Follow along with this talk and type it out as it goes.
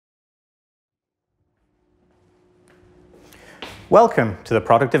Welcome to the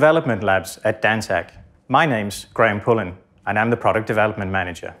Product Development Labs at Dansac. My name's Graham Pullen and I'm the Product Development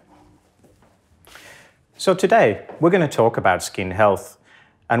Manager. So today we're going to talk about skin health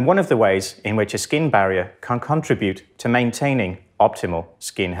and one of the ways in which a skin barrier can contribute to maintaining optimal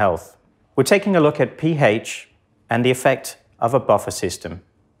skin health. We're taking a look at pH and the effect of a buffer system.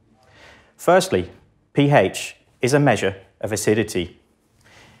 Firstly, pH is a measure of acidity.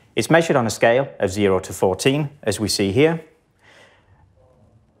 It's measured on a scale of 0 to 14, as we see here.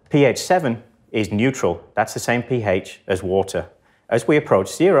 pH 7 is neutral. That's the same pH as water. As we approach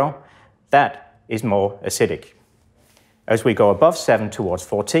 0, that is more acidic. As we go above 7 towards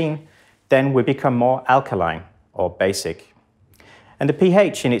 14, then we become more alkaline or basic. And the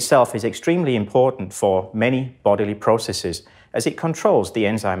pH in itself is extremely important for many bodily processes as it controls the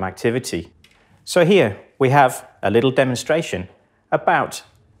enzyme activity. So here we have a little demonstration about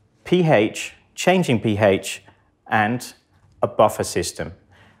pH, changing pH, and a buffer system.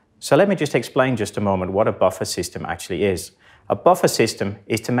 So let me just explain just a moment what a buffer system actually is. A buffer system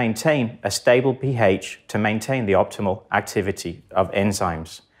is to maintain a stable pH to maintain the optimal activity of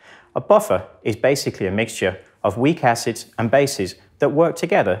enzymes. A buffer is basically a mixture of weak acids and bases that work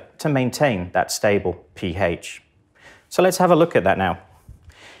together to maintain that stable pH. So let's have a look at that now.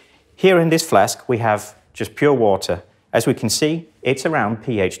 Here in this flask we have just pure water. As we can see, it's around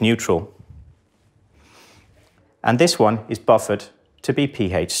pH neutral. And this one is buffered to be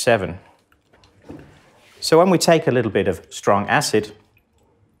pH 7. So when we take a little bit of strong acid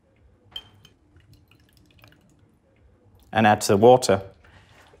and add to the water,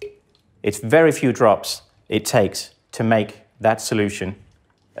 it's very few drops it takes to make that solution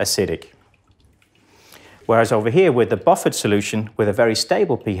acidic. Whereas over here with the buffered solution with a very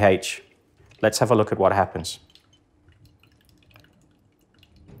stable pH, let's have a look at what happens.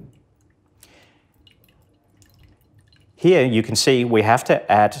 Here you can see we have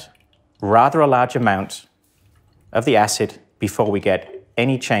to add rather a large amount of the acid before we get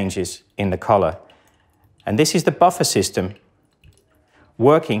any changes in the color. And this is the buffer system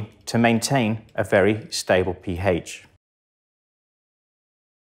working to maintain a very stable pH.